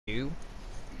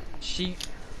she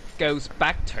goes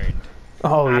back turned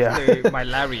Oh after yeah. my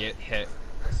lariat hit.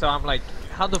 So I'm like,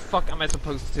 how the fuck am I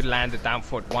supposed to land the down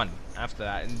forward 1 after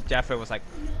that? And Jeffrey was like,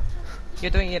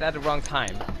 you're doing it at the wrong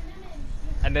time.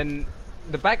 And then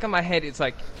the back of my head is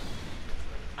like,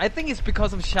 I think it's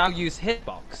because of Xiao Yu's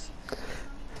hitbox.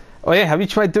 Oh yeah, have you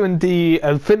tried doing the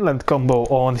Finland combo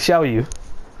on Xiaoyu?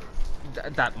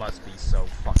 That must be so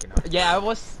fucking hard. Yeah, I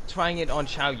was trying it on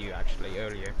Xiao Yu actually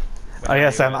earlier. Oh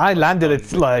yes, and I was landed done it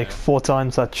with like 4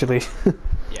 times actually.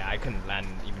 Yeah, I couldn't land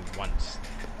even once.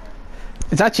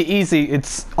 It's actually easy,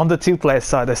 it's on the 2-player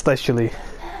side especially.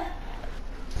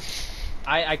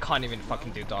 I can't even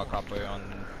fucking do Dark Upper on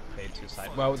player 2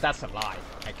 side. Well, that's a lie.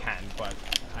 I can, but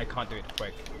I can't do it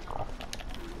quick.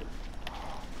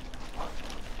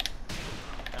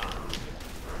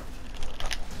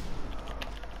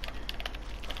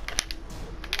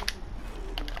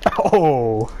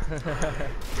 Oh!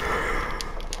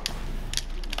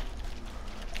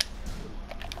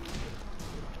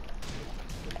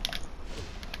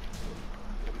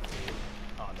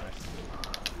 Oh, nice.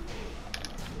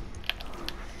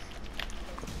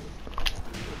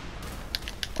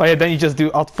 Oh yeah, then you just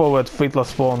do out forward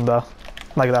 3+4 there.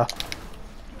 Like that.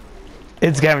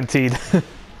 It's guaranteed.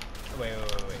 Wait.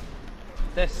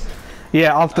 This.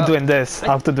 Yeah, after doing this,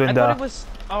 after doing I that. thought it was.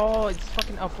 Oh, it's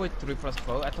fucking upward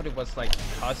 3+4. I thought it was like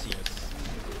Cassius.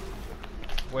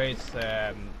 Where it's 3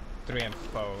 and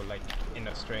 4, like in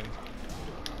a string.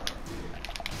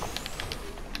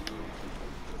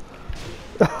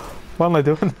 What am I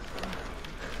doing?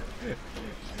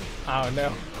 Oh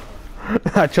no.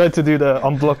 I tried to do the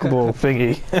unblockable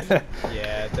thingy.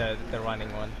 Yeah, the running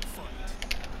one.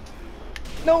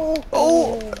 No!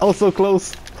 Oh! Also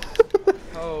close.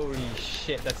 Holy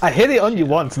shit, that's. I hit it on you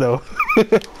once though.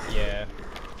 Yeah.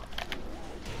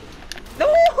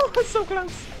 No! So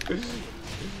close!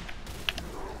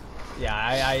 Yeah,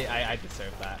 I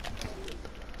deserve that.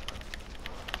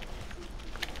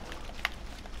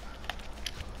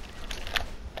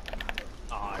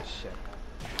 Oh shit.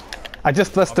 I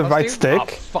just pressed the right stick. Oh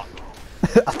fuck.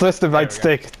 I pressed the right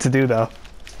stick to do that.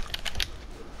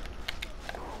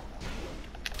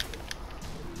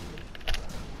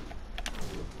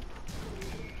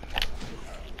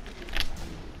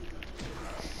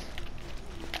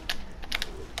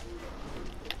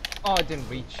 Oh, I didn't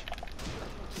reach.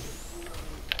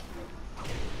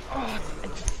 Oh,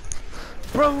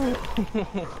 bro!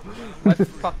 My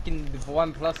fucking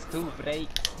 1+2 break.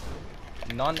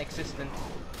 Non-existent.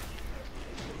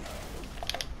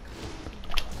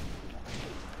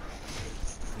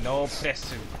 No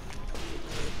pressure.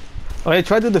 Oh yeah,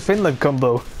 try to do the Finland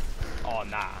combo. Oh,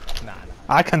 nah.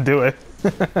 I can do it.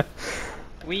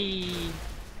 We.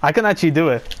 I can actually do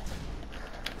it.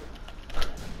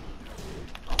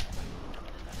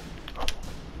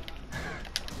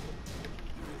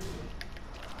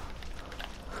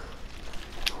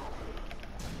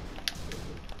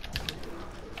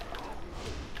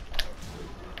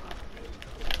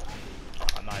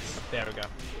 Oh, nice. There we go.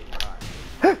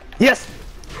 Alright. Yes!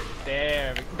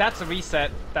 There we... That's a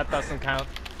reset. That doesn't count.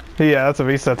 Yeah, that's a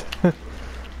reset.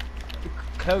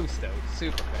 Close though.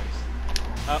 Super close.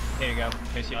 Oh, here you go.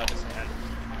 Here's your other hand.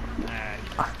 And...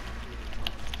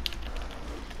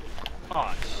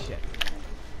 Oh, shit.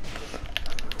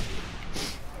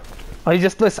 Oh, you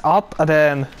just press up and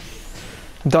then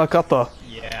dark upper.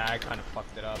 Yeah, I kind of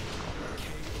fucked it up.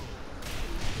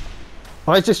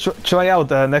 Alright, just try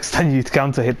out next time you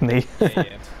counter hit me.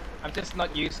 Yeah. I'm just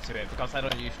not used to it because I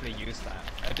don't usually use that.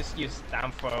 I just use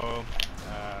down throw,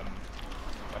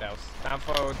 what else? Down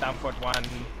throw, down forward 1,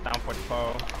 down forward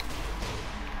 4.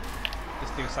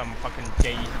 Just do some fucking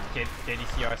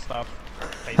JDCR stuff.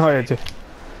 Oh yeah, basically.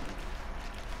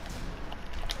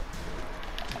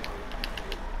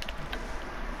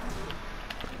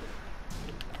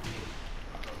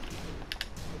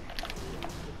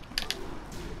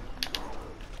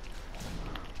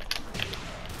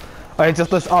 Alright,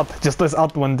 just press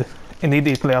up when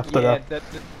immediately after Yeah, that.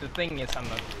 the thing is I'm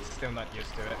still not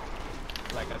used to it.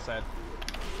 Like I said.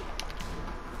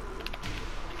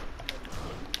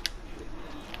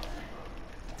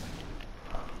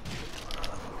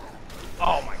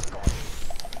 Oh my god.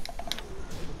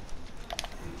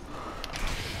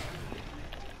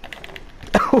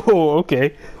 Oh,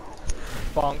 okay.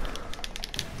 Bonk.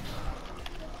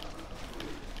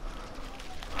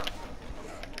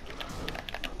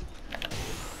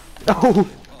 Oh!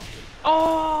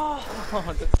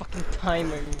 Oh, the fucking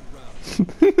timing.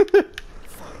 I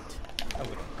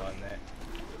would have gone there.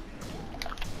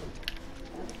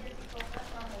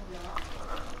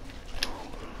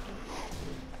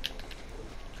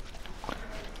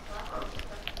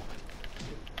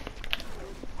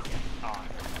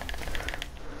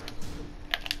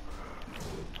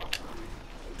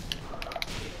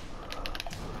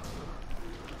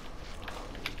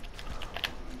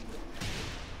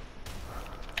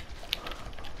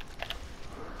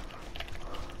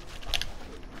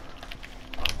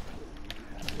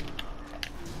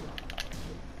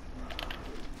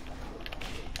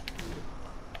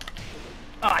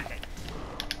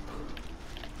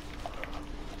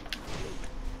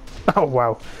 Oh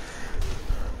wow.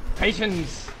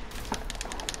 Patience.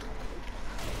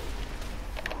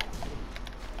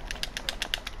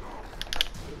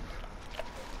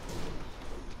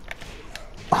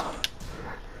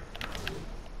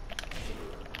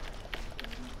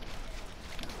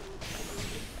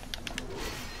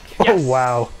 Oh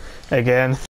wow. Again.